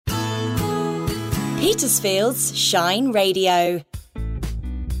Petersfield's Shine Radio.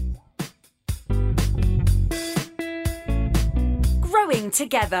 Growing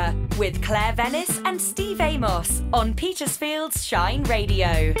Together with Claire Venice and Steve Amos on Petersfield's Shine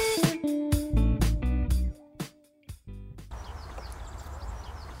Radio.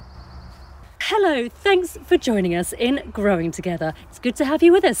 Hello, thanks for joining us in Growing Together. It's good to have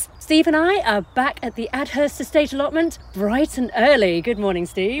you with us. Steve and I are back at the Adhurst Estate allotment bright and early. Good morning,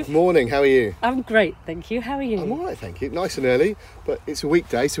 Steve. Morning, how are you? I'm great, thank you. How are you? I'm all right, thank you. Nice and early, but it's a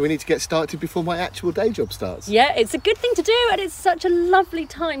weekday, so we need to get started before my actual day job starts. Yeah, it's a good thing to do, and it's such a lovely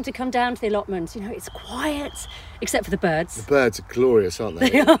time to come down to the allotment. You know, it's quiet, except for the birds. The birds are glorious, aren't they?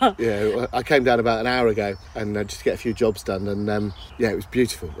 They are. Yeah, I came down about an hour ago and just to get a few jobs done, and yeah, it was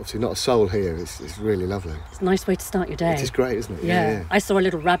beautiful. Obviously, not a soul here. It's really lovely. It's a nice way to start your day. It is great, isn't it? Yeah. I saw a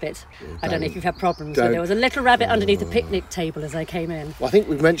little rabbit. Yeah, I don't know if you've had problems, but there was a little rabbit underneath the picnic table as I came in. Well, I think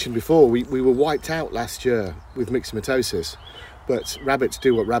we've mentioned before, we were wiped out last year with myxomatosis. But rabbits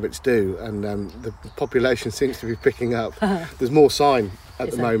do what rabbits do, and the population seems to be picking up. There's more sign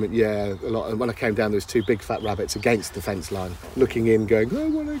at the moment, yeah, a lot. And when I came down, there was two big fat rabbits against the fence line, looking in, going, I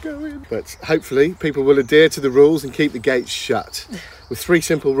want to go in. But hopefully people will adhere to the rules and keep the gates shut. With three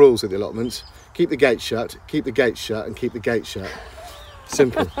simple rules at the allotments: keep the gates shut, keep the gates shut, and keep the gates shut.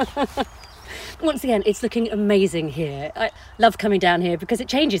 Simple. Once again, it's looking amazing here. I love coming down here because it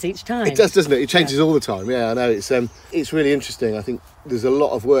changes each time. It does, doesn't it? It changes all the time. Yeah, I know. It's really interesting. I think there's a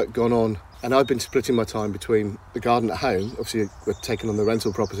lot of work gone on, and I've been splitting my time between the garden at home. Obviously, we're taking on the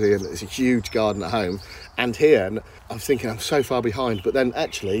rental property, and it's a huge garden at home, and here. And I'm thinking I'm so far behind. But then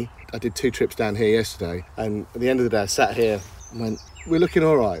actually, I did 2 trips down here yesterday, and at the end of the day, I sat here and went, we're looking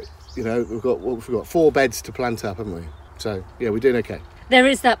all right. You know, we've got 4 beds to plant up, haven't we? So yeah, we're doing okay. There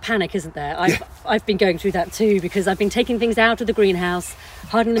is that panic, isn't there? I've been going through that too, because I've been taking things out of the greenhouse,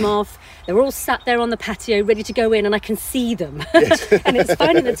 hiding them off. They're all sat there on the patio ready to go in, and I can see them. Yes. And it's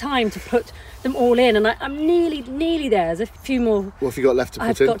finding the time to put them all in, and I'm nearly there. There's a few more. What have you got left to put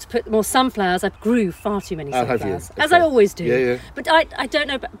I've in? got to put more sunflowers. I grew far too many sunflowers, have you? Okay. as I always do. Yeah. But I don't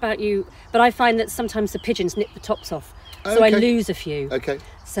know about you, but I find that sometimes the pigeons nip the tops off, so Okay. I lose a few. Okay.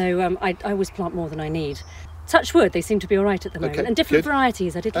 So I always plant more than I need. Touch wood, they seem to be all right at the moment. Okay, And different good.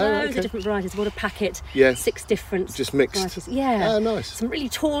 varieties. I did loads okay. of different varieties. I bought a packet, Yeah. 6 different Just mixed. varieties. Yeah. Oh, nice. Some really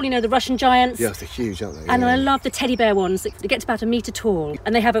tall, the Russian giants. Yeah, they're huge, aren't they? And Yeah. I love the teddy bear ones. They get to about 1 metre tall.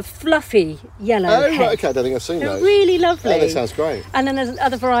 And they have a fluffy yellow head. Right, okay, I don't think I've seen They're those. really lovely. Oh, that sounds great. And then there's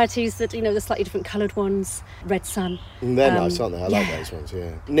other varieties that, the slightly different coloured ones. Red Sun. And they're nice, aren't they? I like yeah. those ones,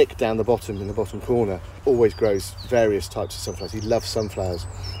 yeah. Nick down the bottom, in the bottom corner, always grows various types of sunflowers. He loves sunflowers.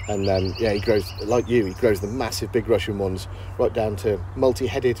 And yeah, he grows, like you, he grows the massive big Russian ones right down to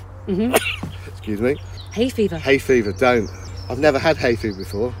multi-headed. Excuse me. Hay fever. Hay fever, don't. I've never had hay fever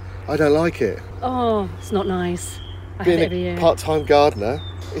before. I don't like it. Oh, it's not nice. I have it Being every year. a part-time gardener,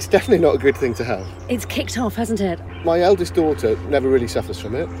 it's definitely not a good thing to have. It's kicked off, hasn't it? My eldest daughter never really suffers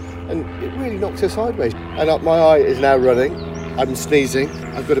from it, and it really knocked her sideways. And my eye is now running. I'm sneezing.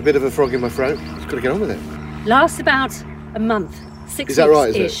 I've got a bit of a frog in my throat. Just got to get on with it. Lasts about a month. 6 Is that right,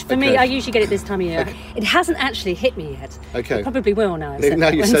 is it? weeks-ish. For me, Okay. I usually get it this time of year. Okay. It hasn't actually hit me yet. Okay. It probably will now. Now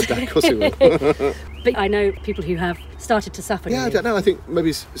you said that, of course it will. But I know people who have started to suffer. Yeah, I don't know. I think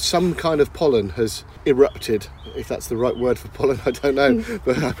maybe some kind of pollen has erupted, if that's the right word for pollen. I don't know,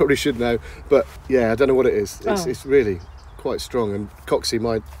 but I probably should know. But yeah, I don't know what it is. It's really quite strong. And Coxie,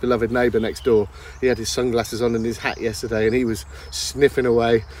 my beloved neighbour next door, he had his sunglasses on and his hat yesterday, and he was sniffing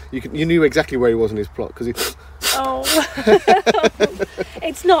away. You knew exactly where he was in his plot because he. Oh,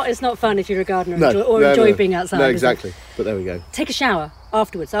 it's not fun if you're a gardener or enjoy being outside. No, is it? exactly. But there we go. Take a shower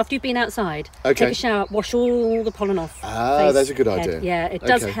afterwards. After you've been outside, Okay. take a shower, wash all the pollen off. Ah, face, that's a good head. idea. Yeah, it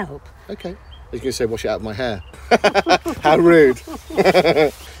does Okay. help. Okay. I was going to say wash it out of my hair. How rude.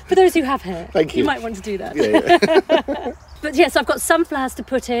 For those who have hair, Thank you. might want to do that. Yeah. But yes, I've got sunflowers to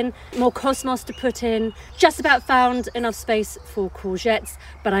put in, more cosmos to put in. Just about found enough space for courgettes,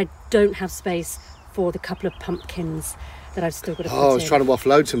 but I don't have space for the couple of pumpkins that I've still got to put in. I was trying to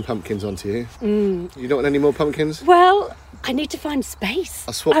offload some pumpkins onto you. You don't want any more pumpkins? Well, I need to find space.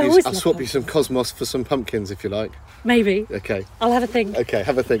 I'll swap always you love some cosmos for some pumpkins if you like. Maybe. Okay. I'll have a think. Okay,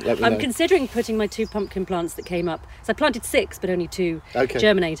 have a think. Let me I'm know. considering putting my 2 pumpkin plants that came up. So I planted 6, but only 2 Okay.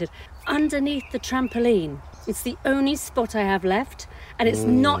 germinated. Underneath the trampoline. It's the only spot I have left, and it's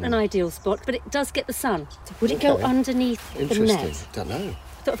not an ideal spot, but it does get the sun. So would it go Okay. underneath the Interesting. net? Don't know.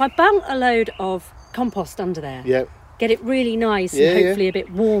 So if I bung a load of compost under there, Yeah. get it really nice Yeah, and yeah. hopefully a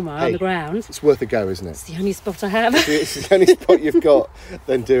bit warmer Hey. on the ground. It's worth a go, isn't it? It's the only spot I have, If it's the only spot you've got,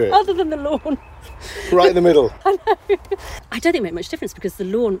 then do it. other than the lawn. Right in the middle. I don't think it made much difference because the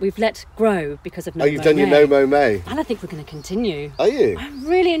lawn we've let grow because of No Oh, you've Mow done your May. No Mow May. And I think we're going to continue. Are you? I'm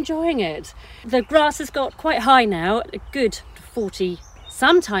really enjoying it. The grass has got quite high now, a good 40.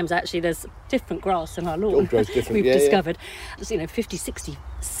 Sometimes actually there's different grass in our lawn. all grows different, We've yeah, yeah. discovered. It's, 50, 60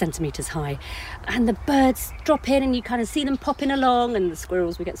 centimetres high. And the birds drop in and you kind of see them popping along, and the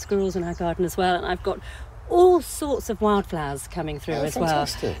squirrels, we get squirrels in our garden as well. And I've got all sorts of wildflowers coming through Oh, as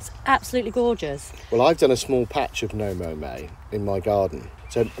fantastic. well. It's absolutely gorgeous. Well, I've done a small patch of No Mow May in my garden.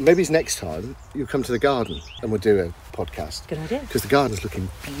 So maybe next time you'll come to the garden and we'll do a podcast. Good idea. Because the garden's looking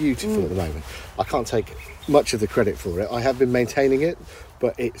beautiful at the moment. I can't take much of the credit for it. I have been maintaining it,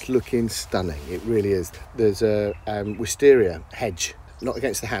 but it's looking stunning. It really is. There's a wisteria hedge, not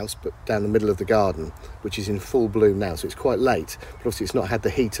against the house, but down the middle of the garden, which is in full bloom now. So it's quite late, but obviously it's not had the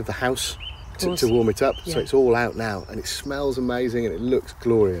heat of the house to warm it up. So Yeah. it's all out now, and it smells amazing and it looks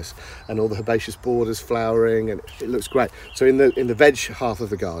glorious. And all the herbaceous borders flowering, and it looks great. So in the veg half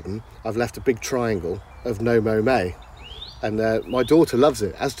of the garden, I've left a big triangle of No Mow May. And my daughter loves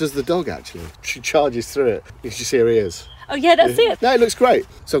it, as does the dog actually. She charges through it. You should see her ears. Oh yeah, that's it. No, it looks great.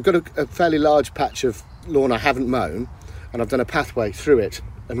 So I've got a fairly large patch of lawn I haven't mown, and I've done a pathway through it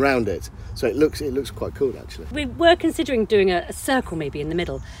and round it. So it looks quite cool actually. We were considering doing a circle maybe in the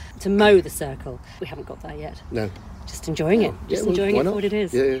middle to mow the circle. We haven't got there yet. No. Just enjoying it. Just Yeah, well, enjoying why it for not? what it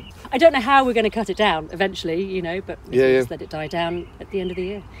is. Yeah, yeah. I don't know how we're going to cut it down eventually, but we Yeah, can yeah. just let it die down at the end of the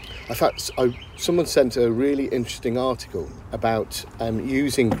year. In fact, someone sent a really interesting article about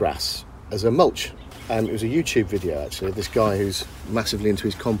using grass as a mulch. It was a YouTube video actually of this guy who's massively into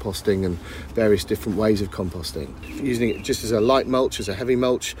his composting and various different ways of composting. Using it just as a light mulch, as a heavy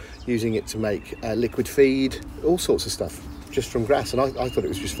mulch, using it to make liquid feed, all sorts of stuff just from grass. And I thought it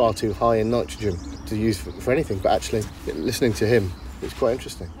was just far too high in nitrogen to use for anything, but actually listening to him, it's quite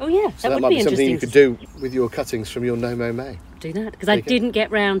interesting. Oh yeah, So that would might be be something interesting you could do with your cuttings from your No Mow May. do that because I didn't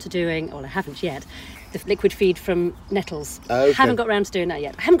get round to doing, well I haven't yet, the liquid feed from nettles. Okay. Haven't got round to doing that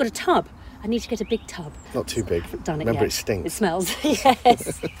yet. I haven't got a tub. I need to get a big tub. Not too big. Done it Remember, yet. it stinks. It smells.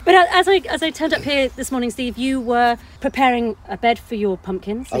 Yes. But as I turned up here this morning, Steve, you were preparing a bed for your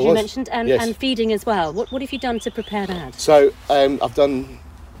pumpkins, I as you was, mentioned, and, yes. and feeding as well. What have you done to prepare that? So I'm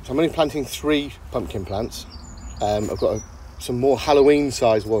only planting 3 pumpkin plants. I've got some more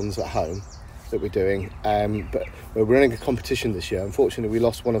Halloween-sized ones at home that we're doing, but we're running a competition this year. Unfortunately, we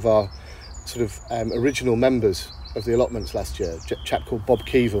lost one of our sort of original members of the allotments last year, a chap called Bob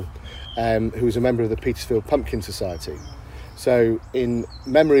Keevil, who was a member of the Petersfield Pumpkin Society. So in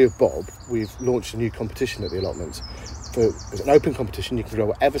memory of Bob, we've launched a new competition at the allotments. It's an open competition. You can grow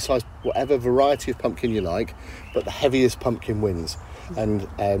whatever size, whatever variety of pumpkin you like, but the heaviest pumpkin wins. And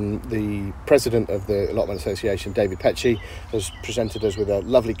the president of the Allotment Association, David Petchy, has presented us with a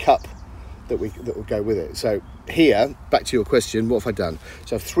lovely cup that will go with it. So here, back to your question, what have I done?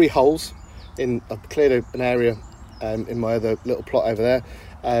 So I have 3 holes. I've cleared an area in my other little plot over there,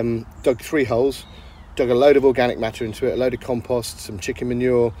 dug 3 holes, dug a load of organic matter into it, a load of compost, some chicken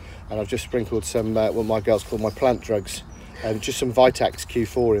manure, and I've just sprinkled some what my girls call my plant drugs, just some Vitax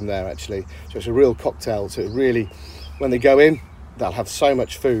Q4 in there actually. So it's a real cocktail. So it really, when they go in, they'll have so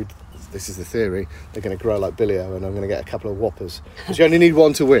much food. This is the theory. They're going to grow like Billy-O, and I'm going to get a couple of whoppers. Because you only need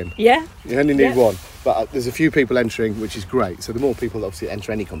one to win. Yeah. You only need Yeah. one. But there's a few people entering, which is great. So the more people that obviously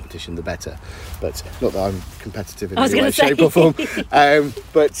enter any competition, the better. But not that I'm competitive in I was any way, gonna say. shape or form. We'll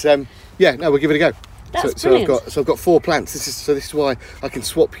give it a go. That's so I've brilliant. got 4 plants. This is why I can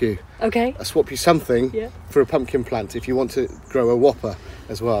swap you. Okay. I swap you something Yeah. for a pumpkin plant if you want to grow a whopper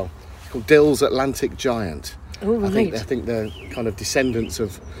as well. It's called Dill's Atlantic Giant. Oh, right. I think they're kind of descendants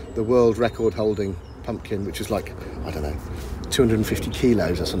of the world record holding pumpkin, which is like, I don't know, 250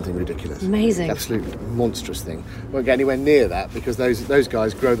 kilos or something ridiculous. Amazing. Absolute monstrous thing. Won't get anywhere near that because those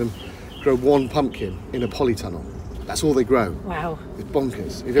guys grow 1 pumpkin in a polytunnel. That's all they grow. Wow. It's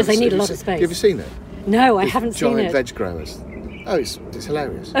bonkers. Because they need a lot of space. Have you ever seen it? No, I These haven't seen giant it. veg growers. Oh, it's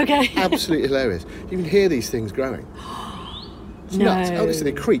hilarious. Okay. Absolutely hilarious. You can hear these things growing. It's No. nuts. Oh, listen,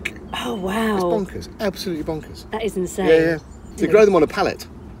 they creak. Oh wow. It's bonkers. Absolutely bonkers. That is insane. Yeah. They grow them on a pallet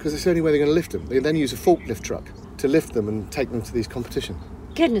because it's the only way they're going to lift them. They then use a forklift truck to lift them and take them to these competitions.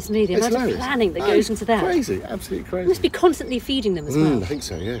 Goodness me, the It's amount of hilarious. planning that Oh, goes it's into that. Crazy, absolutely crazy. You must be constantly feeding them as well. I think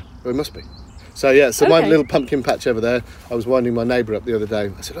so, yeah. Well, it must be. So my Okay. little pumpkin patch over there, I was winding my neighbour up the other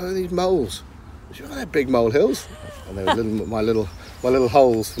day. I said, oh, these moles. She said, oh, they're big molehills. And they were my little my little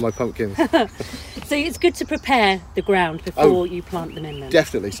holes for my pumpkins. So it's good to prepare the ground before you plant them in then.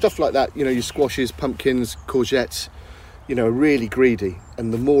 Definitely. Stuff like that, you know, your squashes, pumpkins, courgettes, you know, are really greedy.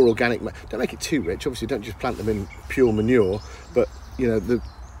 And the more organic, don't make it too rich. Obviously, don't just plant them in pure manure, but, you know,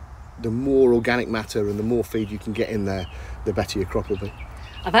 the more organic matter and the more feed you can get in there, the better your crop will be.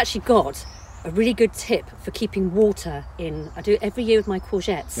 I've actually got a really good tip for keeping water in. I do it every year with my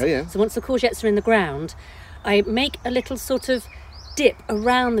courgettes. Oh, yeah. So once the courgettes are in the ground, I make a little sort of dip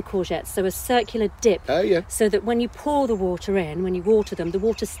around the courgettes, so a circular dip. Oh, yeah. So that when you pour the water in, when you water them, the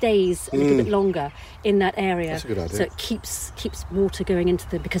water stays a little bit longer in that area. That's a good idea. So it keeps water going into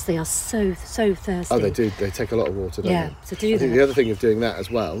them because they are so thirsty. Oh, they do. They take a lot of water, don't Yeah, they? so do I that. think the other thing of doing that as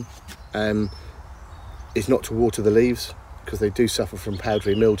well is not to water the leaves, because they do suffer from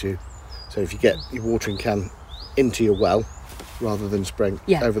powdery mildew. So if you get your watering can into your well rather than spraying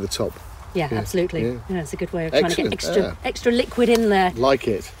over the top. Yeah, absolutely. Yeah. It's a good way of trying to get Excellent, extra liquid in there. Like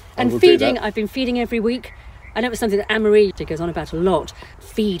it. I And will do feeding, that. I've been feeding every week. I know it's something that Anne-Marie goes on about a lot.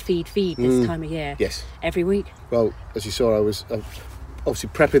 Feed this time of year. Yes. Every week. Well, as you saw, I was obviously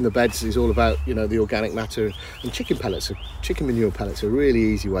prepping the beds is all about, you know, the organic matter, and chicken manure pellets are a really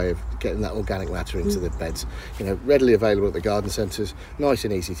easy way of getting that organic matter into the beds. You know, readily available at the garden centres, nice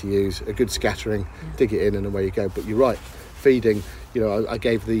and easy to use, a good scattering, dig it in and away you go. But you're right, feeding, you know, I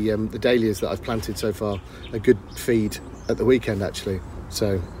gave the dahlias that I've planted so far a good feed at the weekend actually.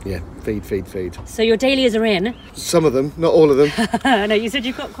 So yeah, feed. So your dahlias are in. Some of them, not all of them. I know you said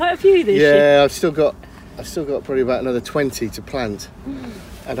you've got quite a few this year. Yeah, I've still got probably about another 20 to plant,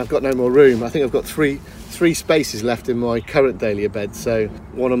 and I've got no more room. I think I've got three spaces left in my current dahlia bed. So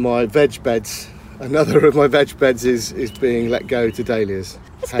one of my veg beds, another of my veg beds is being let go to dahlias.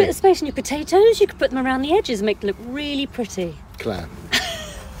 There's a bit of space in your potatoes. You could put them around the edges and make them look really pretty.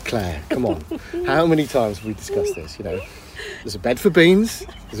 Claire, come on. How many times have we discussed this? You know, there's a bed for beans,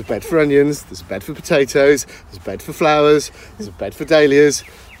 there's a bed for onions, there's a bed for potatoes, there's a bed for flowers, there's a bed for dahlias.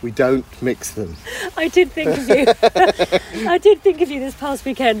 We don't mix them. I did think of you. I did think of you this past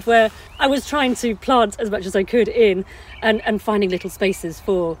weekend where I was trying to plant as much as I could in and finding little spaces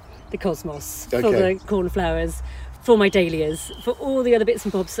for the cosmos, for Okay. the cornflowers, for my dahlias, for all the other bits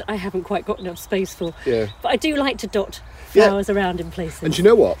and bobs that I haven't quite got enough space for. Yeah. But I do like to dot Yeah. flowers around in places. And do you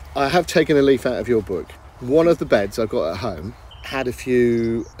know what? I have taken a leaf out of your book. One of the beds I've got at home had a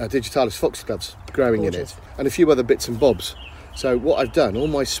few digitalis foxgloves growing Gorgeous. in it, and a few other bits and bobs. So what I've done, all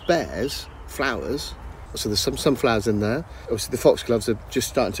my spares flowers, so there's some sunflowers in there. Obviously the foxgloves are just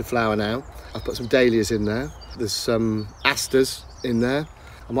starting to flower now. I've put some dahlias in there. There's some asters in there.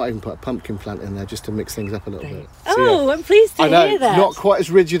 I might even put a pumpkin plant in there just to mix things up a little bit. So, Oh, I'm pleased to I know, hear that. not quite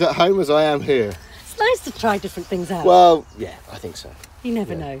as rigid at home as I am here. It's nice to try different things out. Well, yeah, I think so. you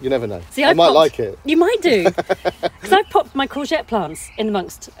never know. You never know. See, I might popped- like it. You might do. Because I've popped my courgette plants in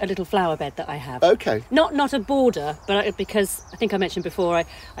amongst a little flower bed that I have. Okay. Not a border, but because I think I mentioned before, I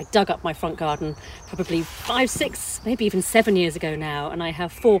dug up my front garden probably 5, 6, maybe even 7 years ago now, and I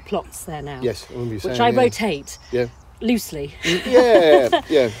have 4 plots there now. Yes, I remember you saying, which I yeah. rotate Yeah. loosely.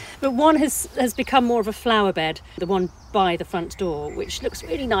 Yeah. But one has become more of a flower bed, the one by the front door, which looks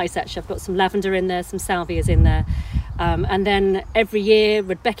really nice actually. I've got some lavender in there, some salvias in there. And then every year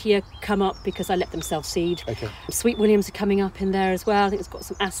Rudbeckia come up because I let them self-seed. Okay. Sweet Williams are coming up in there as well. I think it's got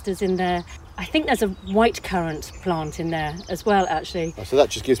some asters in there. I think there's a white currant plant in there as well actually. Oh, so that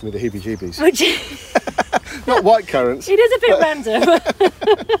just gives me the heebie-jeebies. Which Not white currants. it is a bit random.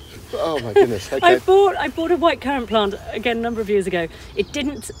 Oh my goodness. Okay. I bought a white currant plant again a number of years ago. It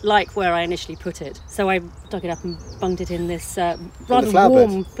didn't like where I initially put it, so I dug it up and bunged it in this rather flower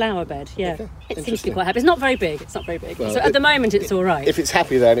warm flower bed. Yeah, Okay. it seems to be Interesting. quite happy. It's not very big. It's not very big. Well, so at the moment it's all right. If it's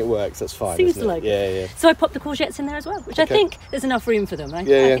happy then it works, that's fine. Seems isn't to it? like Yeah, it. yeah. So I popped the courgettes in there as well, which I Okay. think there's enough room for them. I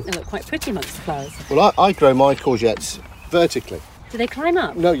Yeah. think they look quite pretty amongst the flowers. Well, I grow my courgettes vertically. Do they climb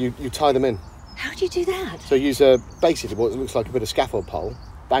up? No, you tie them in. How do you do that? So use basically what looks like a bit of scaffold pole,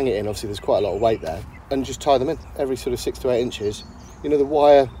 bang it in, obviously there's quite a lot of weight there, and just tie them in every sort of 6 to 8 inches. You know the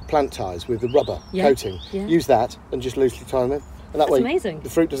wire plant ties with the rubber Yeah, coating? yeah. Use that and just loosely tie them in. And that That's way amazing. the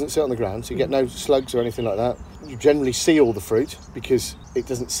fruit doesn't sit on the ground, so you get no slugs or anything like that. You generally see all the fruit because it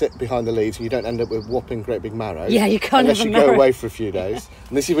doesn't sit behind the leaves and you don't end up with whopping great big marrows. Yeah, you can't unless have a you go marrow. away for a few days.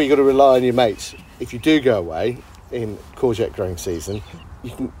 And this is where you've got to rely on your mates. If you do go away in courgette growing season, you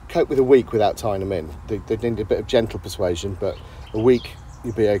can cope with a week without tying them in. They need a bit of gentle persuasion, but a week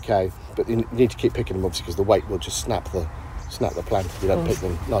you'll be okay. But you need to keep picking them obviously because the weight will just snap the plant if you don't pick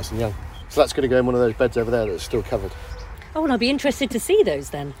them nice and young. So that's going to go in one of those beds over there that's still covered. Oh, well, I'll be interested to see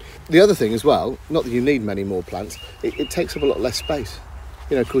those then. The other thing as well, not that you need many more plants, it takes up a lot less space.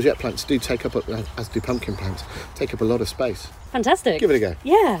 You know, courgette plants do take up, as do pumpkin plants, take up a lot of space. Fantastic. Give it a go.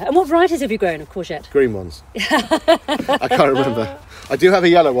 Yeah. And what varieties have you grown of courgette? Green ones. I can't remember. I do have a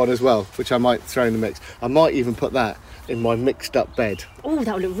yellow one as well, which I might throw in the mix. I might even put that in my mixed up bed. Oh,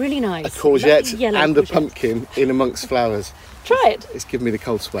 that would look really nice. A courgette and a courgette. pumpkin in amongst flowers. Try it. It's giving me the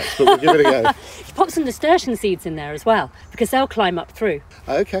cold sweats, but we'll give it a go. You pop some nasturtium seeds in there as well, because they'll climb up through.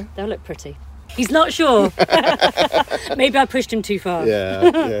 Okay. They'll look pretty. He's not sure. Maybe I pushed him too far.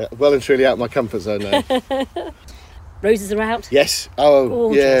 Yeah. Well and truly out of my comfort zone now. Roses are out. Yes. Oh,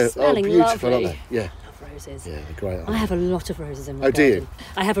 Gorgeous, yeah. Oh, smelling beautiful, lovely. aren't they? Yeah. Love roses. Yeah, they're great. Aren't I they? have a lot of roses in my Oh, do garden. you?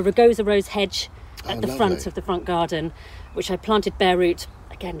 I have a Rugosa rose hedge at the lovely. front of the front garden, which I planted bare root,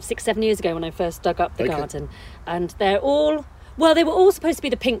 again, 6-7 years ago when I first dug up the Okay. garden. And they're all... Well, they were all supposed to be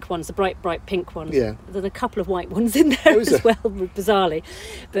the pink ones, the bright pink ones. Yeah. There's a couple of white ones in there is as there? well, bizarrely.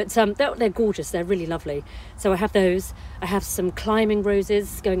 But they're gorgeous. They're really lovely. So I have those. I have some climbing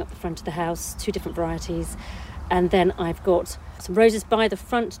roses going up the front of the house, 2 different varieties. And then I've got some roses by the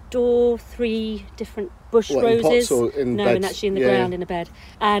front door, 3 different bush What, in roses. pots or in no, beds? and actually in the Yeah, ground yeah. in a bed.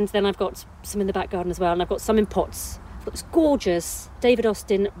 And then I've got some in the back garden as well. And I've got some in pots. I've got this gorgeous David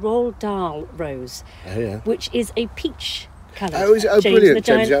Austin Roald Dahl rose, Oh, yeah. which is a peach colour. Oh, is it? Oh, James brilliant. and the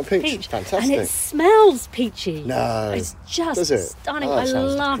James Giant and Peach. Fantastic. And it smells peachy. No. It's just Does it? stunning. Oh, I that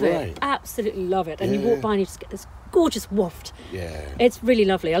sounds love great. it. Absolutely love it. And you Yeah. walk by and you just get this gorgeous waft. Yeah. It's really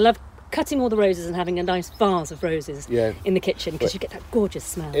lovely. I love cutting all the roses and having a nice vase of roses Yeah. in the kitchen because But you get that gorgeous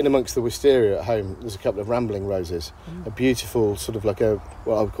smell. In amongst the wisteria at home, there's a couple of rambling roses. A beautiful sort of like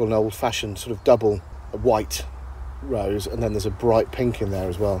what I would call an old-fashioned sort of double white rose, and then there's a bright pink in there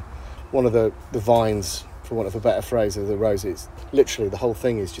as well. One of the vines, for want of a better phrase, of the rose, it's literally the whole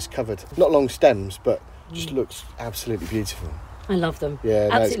thing is just covered. Not long stems, but just looks absolutely beautiful. I love them. Yeah, no,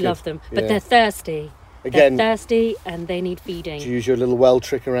 it's absolutely good. love them. But Yeah. they're thirsty. Again, They're thirsty and they need feeding. do you use your little well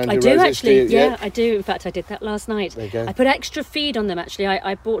trick around I your do roses? actually, you? yeah, I do. In fact, I did that last night. There you go. I put extra feed on them actually.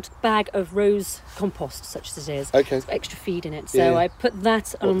 I bought a bag of rose compost, such as it is. Okay. It's got extra feed in it. So Yeah. I put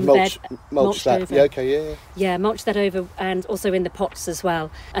that What, on mulch bed. mulch mulched that. over. Yeah, okay, yeah. Yeah, mulch that over and also in the pots as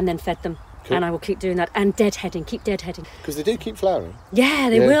well, and then fed them. Cool. And I will keep doing that. And deadheading, keep deadheading. Because they do keep flowering. Yeah,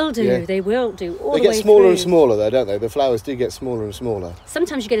 they Yeah, will do. yeah. They will do. All They the get way smaller through. and smaller though, don't they? The flowers do get smaller and smaller.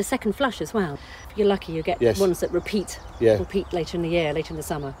 Sometimes you get a second flush as well. If you're lucky, you get Yes. ones that repeat Yeah. later in the year, later in the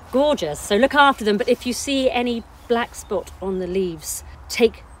summer. Gorgeous. So look after them. But if you see any black spot on the leaves,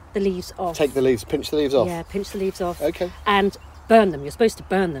 take the leaves off. Take the leaves, pinch the leaves off. Yeah, pinch the leaves off. Okay. And burn them. You're supposed to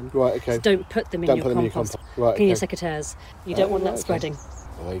burn them. Right, okay. So don't put them in Don't your put them in your compost. compost. Right, Clean your okay. secateurs. You don't want right, that okay. spreading.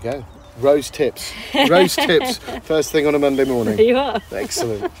 Well, there you go. Rose tips. Rose tips. First thing on a Monday morning. There you are.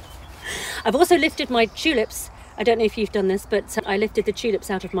 Excellent. I've also lifted my tulips. I don't know if you've done this, but I lifted the tulips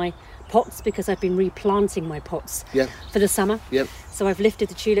out of my pots because I've been replanting my pots Yep. for the summer. Yep. So I've lifted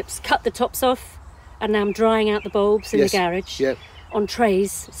the tulips, cut the tops off, and now I'm drying out the bulbs in Yes. the garage Yep. on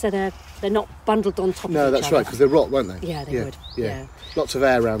trays, so they're not bundled on top of No, each that's other. right, because they rot, won't they? Yeah, they would. Yeah. Lots of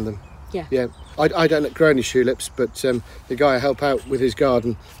air around them. Yeah. Yeah. I don't grow any tulips, but the guy I help out with his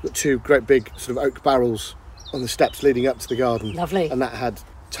garden got 2 great big sort of oak barrels on the steps leading up to the garden. Lovely. And that had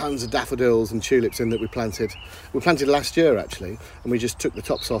tons of daffodils and tulips in that we planted. We planted last year actually, and we just took the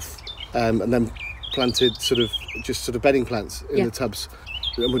tops off and then planted sort of bedding plants in Yeah. the tubs.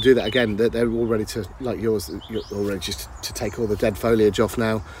 And we'll do that again. They're all ready to, like yours, you're all ready just to take all the dead foliage off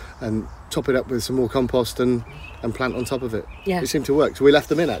now and top it up with some more compost and plant on top of it. Yeah. It seemed to work. So we left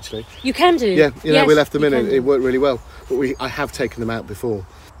them in actually. You can do. Yeah, Yes, we left them you in can and do. it worked really well. But I have taken them out before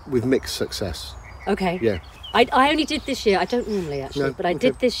with mixed success. Okay. Yeah. I only did this year. I don't normally actually, No, but I okay.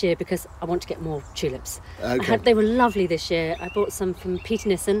 did this year because I want to get more tulips. Okay. They were lovely this year. I bought some from Peter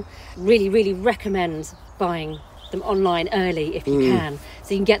Nissen. Really, really recommend buying them online early if you can, so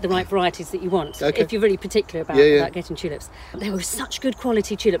you can get the right varieties that you want. Mm. Okay. If you're really particular about getting tulips. They were such good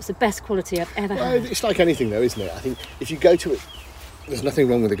quality tulips, the best quality I've ever Well, had. it's like anything though, isn't it? I think if you go to it, there's nothing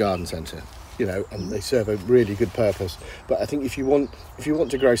wrong with a garden centre, you know, and they serve a really good purpose. But I think if you want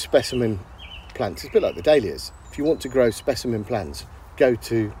to grow specimen plants, it's a bit like the dahlias. If you want to grow specimen plants, go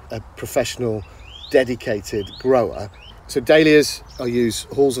to a professional, dedicated grower. So dahlias, I use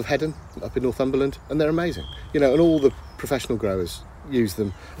Halls of Heddon up in Northumberland, and they're amazing. You know, and all the professional growers use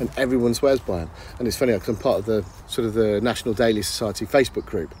them, and everyone swears by them. And it's funny because I'm part of the National Dahlia Society Facebook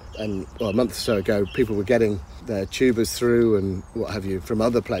group, and a month or so ago, people were getting their tubers through and what have you from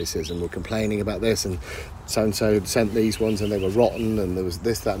other places, and were complaining about this, and so had sent these ones, and they were rotten, and there was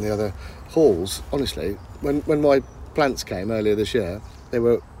this, that, and the other. Halls, honestly, when my plants came earlier this year, they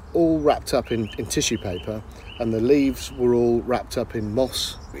were all wrapped up in tissue paper, and the leaves were all wrapped up in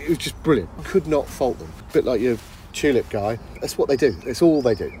moss. It was just brilliant. Could not fault them. A bit like your tulip guy. That's what they do. It's all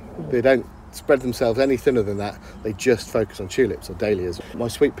they do. They don't spread themselves any thinner than that. They just focus on tulips or dahlias. My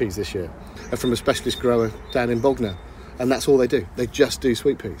sweet peas this year are from a specialist grower down in Bognor, and that's all they do. They just do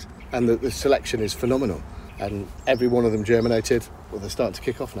sweet peas, and the selection is phenomenal. And every one of them germinated. Well, they're starting to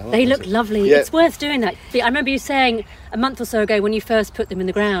kick off now. They look lovely. Yeah. It's worth doing that. I remember you saying a month or so ago when you first put them in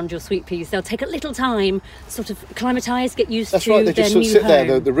the ground, your sweet peas, they'll take a little time, sort of acclimatise, get used That's to right. They their just sort new of sit home.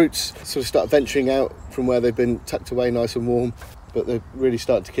 there. The roots sort of start venturing out from where they've been tucked away, nice and warm. But they're really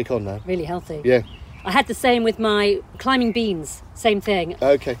starting to kick on now. Really healthy. Yeah. I had the same with my climbing beans. Same thing.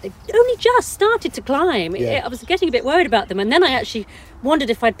 Okay. They only just started to climb. Yeah. I was getting a bit worried about them, and then I actually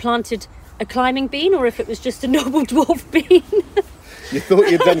wondered if I'd planted a climbing bean or if it was just a noble dwarf bean. You thought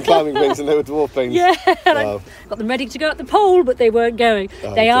you'd done climbing beans and they were dwarf beans. Yeah, and Wow. I got them ready to go up the pole, but they weren't going.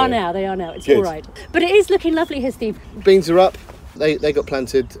 Oh, They are dear. now. It's Good. all right. But it is looking lovely here, Steve. Beans are up. They got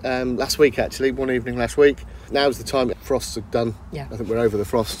planted last week, actually, one evening last week. Now's the time. Frosts are done. Yeah. I think we're over the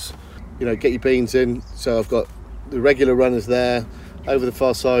frosts. You know, get your beans in. So I've got the regular runners there. Over the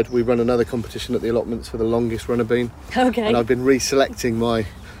far side, we run another competition at the allotments for the longest runner bean. Okay. And I've been reselecting my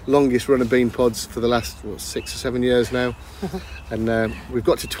longest runner bean pods for the last 6 or 7 years now. And we've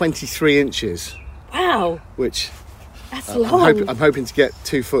got to 23 inches, Wow, which that's long. I'm hoping to get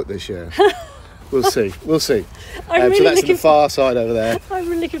 2 foot this year. We'll see. I'm really so that's looking the far side over there. I'm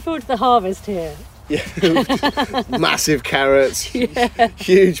really looking forward to the harvest here. Massive carrots,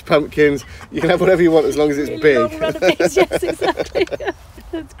 huge pumpkins. You can have whatever you want as long as it's Really big. long run of beans, yes, exactly.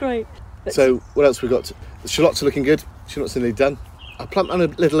 That's great. But So what else we got? The shallots are looking good. Shallots are nearly done. I plant them a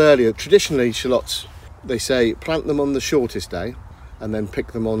little earlier. Traditionally, shallots, they say plant them on the shortest day and then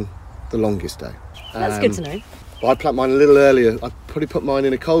pick them on the longest day. that's good to know. Well, I plant mine a little earlier. I probably put mine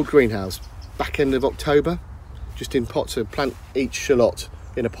in a cold greenhouse back end of October, just in pots. So plant each shallot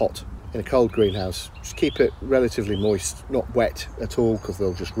in a pot in a cold greenhouse. Just keep it relatively moist, not wet at all because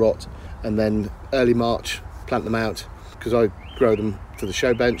they'll just rot. And then early March, plant them out because I grow them to the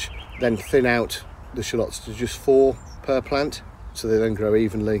show bench. Then thin out the shallots to just 4 per plant, so they then grow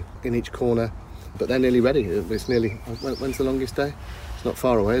evenly in each corner. But they're nearly ready. It's nearly. When's the longest day? It's not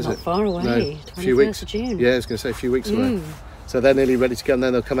far away, is Not it? far away, No, a few 21st weeks. of June. Yeah, I was going to say a few weeks away. So they're nearly ready to go, and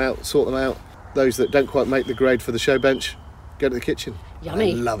then they'll come out, sort them out. Those that don't quite make the grade for the show bench, go to the kitchen.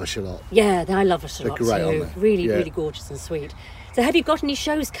 Yummy. I love a shallot. Yeah, I love a shallot They're great, too. aren't they? Really, Yeah. really gorgeous and sweet. So have you got any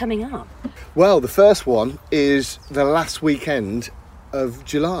shows coming up? Well, the first one is the last weekend of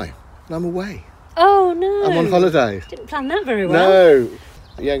July, and I'm away. Oh no. I'm on holiday. Didn't plan that very well. No.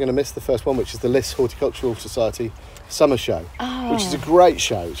 Yeah, I'm going to miss the first one, which is the Liss Horticultural Society Summer Show, Oh. which is a great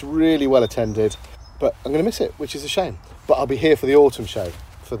show. It's really well attended, but I'm going to miss it, which is a shame. But I'll be here for the autumn show,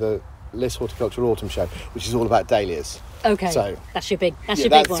 for the Liss Horticultural Autumn Show, which is all about dahlias. Okay. So that's your big yeah,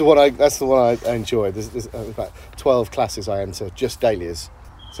 big that's one. the one. That's the one I enjoy. There's about 12 classes I enter, just dahlias.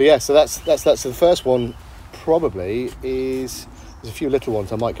 So yeah, so that's the first one. Probably is there's a few little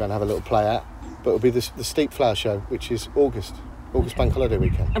ones I might go and have a little play at, but it'll be the Steep Flower Show, which is August Bank Holiday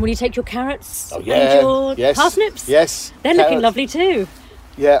weekend. And will you take your carrots Oh and yeah, your yes, parsnips? yes. They're looking Carrots. lovely too.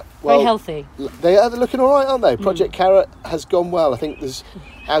 Yeah, well, Very healthy. They're looking all right, aren't they? Project Carrot has gone well. I think there's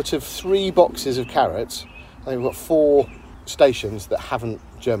out of 3 boxes of carrots, I think we've got 4 stations that haven't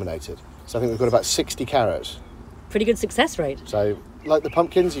germinated. So I think we've got about 60 carrots. Pretty good success rate. So, like the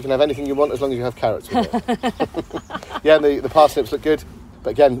pumpkins, you can have anything you want as long as you have carrots with it. Yeah, and the parsnips look good.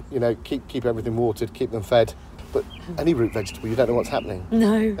 But again, you know, keep everything watered, keep them fed. But any root vegetable, you don't know what's happening.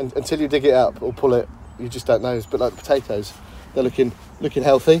 No. And until you dig it up or pull it, you just don't know. It's a bit like potatoes. They're looking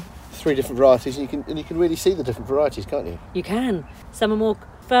healthy. 3 different varieties, and you can really see the different varieties, can't you? You can. Some are more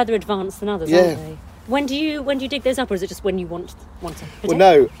further advanced than others, Yeah. aren't they? When do you dig those up, or is it just when you want to? Well,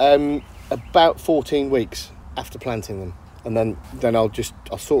 no, about 14 weeks after planting them, and then I'll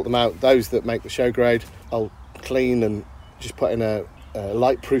sort them out. Those that make the show grade, I'll clean and just put in a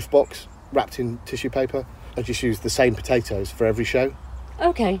light proof box wrapped in tissue paper. I just use the same potatoes for every show.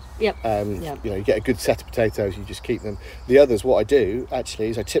 Okay. Yep. You know, you get a good set of potatoes, you just keep them. The others, what I do actually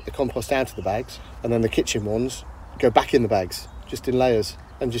is I tip the compost out of the bags, and then the kitchen ones go back in the bags, just in layers,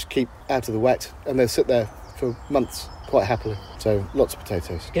 and just keep out of the wet, and they'll sit there for months quite happily. So lots of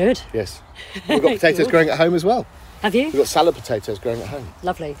potatoes. Good. Yes. We've got potatoes growing at home as well. Have you? We've got salad potatoes growing at home.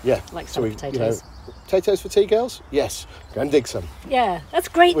 Lovely. Yeah. Like So salad we, potatoes. potatoes for tea, girls? Yes. Go and dig some. Yeah, that's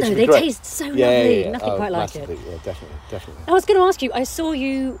great Which though. would be They great. taste so Yeah, lovely. yeah. Nothing Oh, quite like it. massively. Yeah, definitely. I was going to ask you, I saw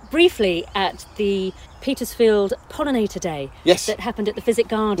you briefly at the Petersfield Pollinator Day Yes. that happened at the Physic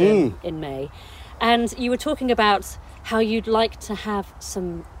Garden in May. And you were talking about how you'd like to have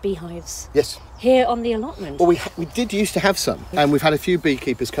some beehives Yes. here on the allotment. Well, we did used to have some, and we've had a few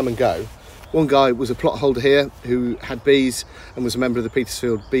beekeepers come and go. One guy was a plot holder here who had bees and was a member of the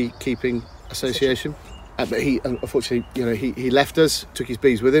Petersfield Beekeeping Association. But he, unfortunately, he left us, took his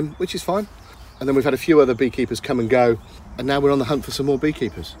bees with him, which is fine. And then we've had a few other beekeepers come and go, and now we're on the hunt for some more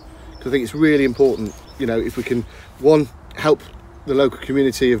beekeepers. Because I think it's really important, if we can, one, help the local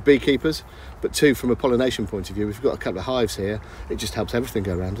community of beekeepers, but two, from a pollination point of view, if we've got a couple of hives here, it just helps everything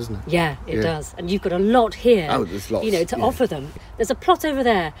go around, doesn't it? Yeah, it does. And you've got a lot here, there's lots, to offer them. There's a plot over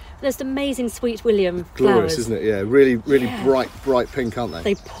there. There's amazing Sweet William Glorious, flowers. Isn't it? Yeah, really bright pink, aren't they?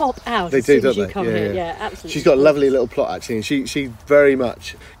 They pop out they as do, soon as don't you they? come here. Yeah, absolutely. She's got a lovely little plot, actually, and she very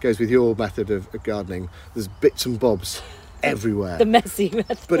much goes with your method of gardening. There's bits and bobs everywhere. The messy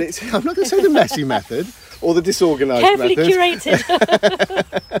method. But I'm not going to say the messy method or the disorganised Carefully method. curated.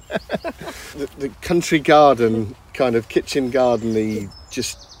 the country garden, kind of kitchen garden-y,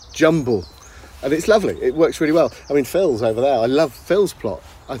 just jumble. And it's lovely. It works really well. I mean, Phil's over there. I love Phil's plot.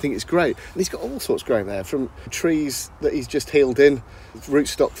 I think it's great. And he's got all sorts growing there, from trees that he's just healed in,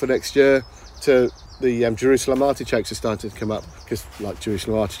 rootstock for next year, to the Jerusalem artichokes are starting to come up, because like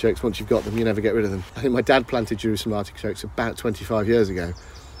Jerusalem artichokes, once you've got them, you never get rid of them. I think my dad planted Jerusalem artichokes about 25 years ago,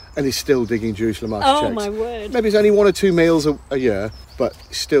 and he's still digging Jerusalem artichokes. Oh, my word. Maybe it's only 1 or 2 meals a year, but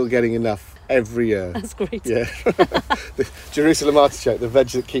still getting enough every year. That's great. Yeah. The Jerusalem artichoke, the veg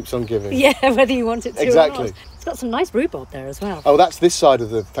that keeps on giving. Yeah, whether you want it to Exactly. or not. It's got some nice rhubarb there as well. Oh, that's this side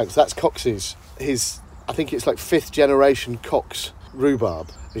of the fence. That's Cox's. I think it's like 5th generation Cox rhubarb.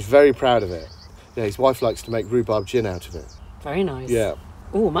 He's very proud of it. Yeah, his wife likes to make rhubarb gin out of it. Very nice. Yeah.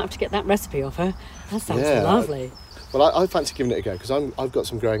 Oh, I might have to get that recipe off her. That sounds Yeah. lovely. Well, I fancy giving it a go, because I've got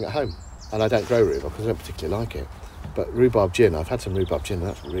some growing at home, and I don't grow rhubarb because I don't particularly like it. But rhubarb gin, I've had some rhubarb gin, and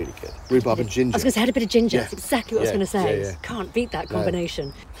that's really good. Rhubarb and ginger. I was going to say, I had a bit of ginger. Yeah. That's exactly what I was going to say. Yeah. Can't beat that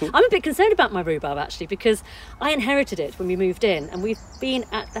combination. I'm a bit concerned about my rhubarb, actually, because I inherited it when we moved in, and we've been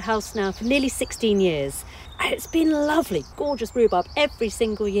at the house now for nearly 16 years. And it's been lovely, gorgeous rhubarb every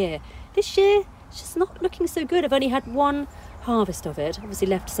single year. This year, it's just not looking so good. I've only had one harvest of it, obviously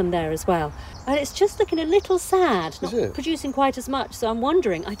left some there as well, and it's just looking a little sad, not producing quite as much. So I'm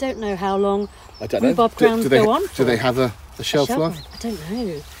wondering, I don't know how long rhubarb crowns go on for. Do they have a shelf life? I don't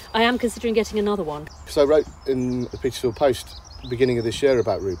know. I am considering getting another one. So I wrote in the Petersfield Post beginning of this year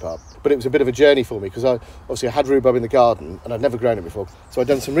about rhubarb, but it was a bit of a journey for me, because I had rhubarb in the garden and I'd never grown it before, so I'd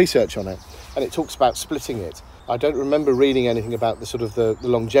done some research on it, and it talks about splitting it. I don't remember reading anything about the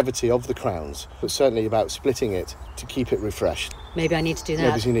longevity of the crowns, but certainly about splitting it to keep it refreshed. Maybe I need to do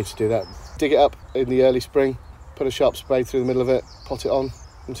that. Maybe you need to do that. Dig it up in the early spring, put a sharp spade through the middle of it, pot it on,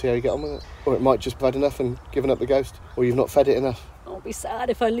 and see how you get on with it. Or it might just have had enough and given up the ghost, or you've not fed it enough. I'll be sad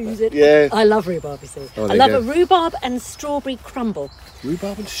if I lose it. Yeah. I love rhubarb, you see. Oh, I love a rhubarb and strawberry crumble.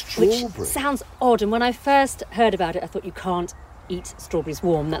 Rhubarb and strawberry? Which sounds odd, and when I first heard about it, I thought you can't eat strawberries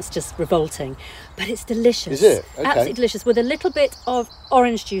warm, that's just revolting. But it's delicious. Is it? Okay. Absolutely delicious, with a little bit of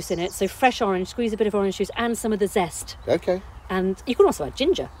orange juice in it, so fresh orange, squeeze a bit of orange juice and some of the zest. Okay. And you can also add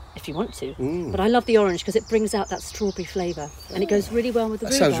ginger if you want to. But I love the orange because it brings out that strawberry flavour, and it goes really well with the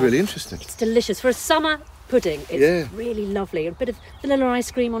rhubarb. That sounds really interesting. It's delicious. For a summer pudding, it's really lovely. A bit of vanilla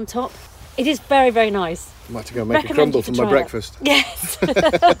ice cream on top. It is very, very nice. I might have to go and make a crumble for my breakfast. Yes.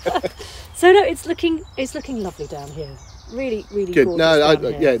 So no, it's looking lovely down here. Really, really good. gorgeous down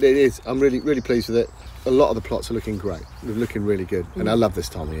here. Yeah, it is. I'm really, really pleased with it. A lot of the plots are looking great. They're looking really good, and I love this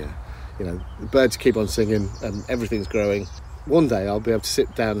time of year. The birds keep on singing, and everything's growing. One day I'll be able to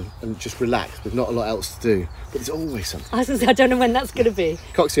sit down and just relax with not a lot else to do, but there's always something. I was going to say, I don't know when that's going to be.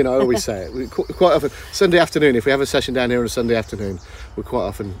 Coxie and I always say it. We quite often, Sunday afternoon, if we have a session down here on a Sunday afternoon, we quite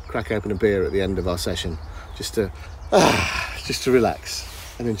often crack open a beer at the end of our session, just to relax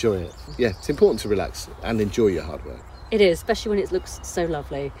and enjoy it. Yeah, it's important to relax and enjoy your hard work. It is, especially when it looks so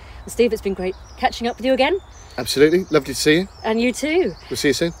lovely. And Steve, it's been great catching up with you again. Absolutely, lovely to see you. And you too. We'll see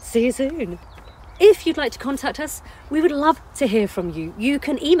you soon. See you soon. If you'd like to contact us, we would love to hear from you. You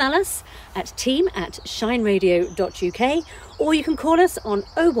can email us at team@shineradio.uk, or you can call us on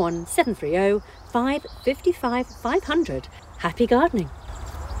 01730 555 500. Happy gardening.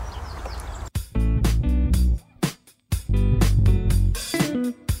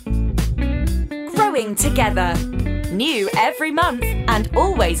 Growing together. New every month and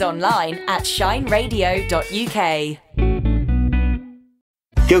always online at shineradio.uk.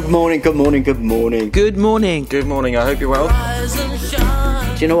 Good morning, good morning, good morning. Good morning. Good morning, I hope you're well.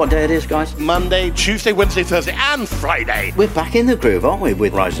 Do you know what day it is, guys? Monday, Tuesday, Wednesday, Thursday and Friday. We're back in the groove, aren't we,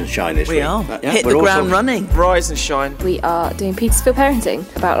 with Rise and Shine this week? We are. Hit the ground running. Rise and Shine. We are doing Petersfield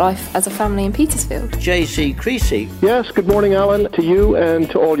Parenting, about life as a family in Petersfield. JC Creasy. Yes, good morning, Alan, to you and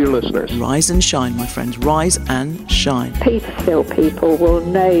to all your listeners. Rise and shine, my friends. Rise and shine. Petersfield people will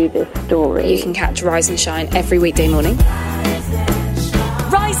know this story. You can catch Rise and Shine every weekday morning.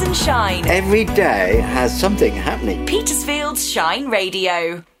 Rise and Shine. Every day has something happening. Petersfield's Shine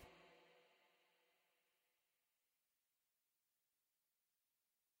Radio.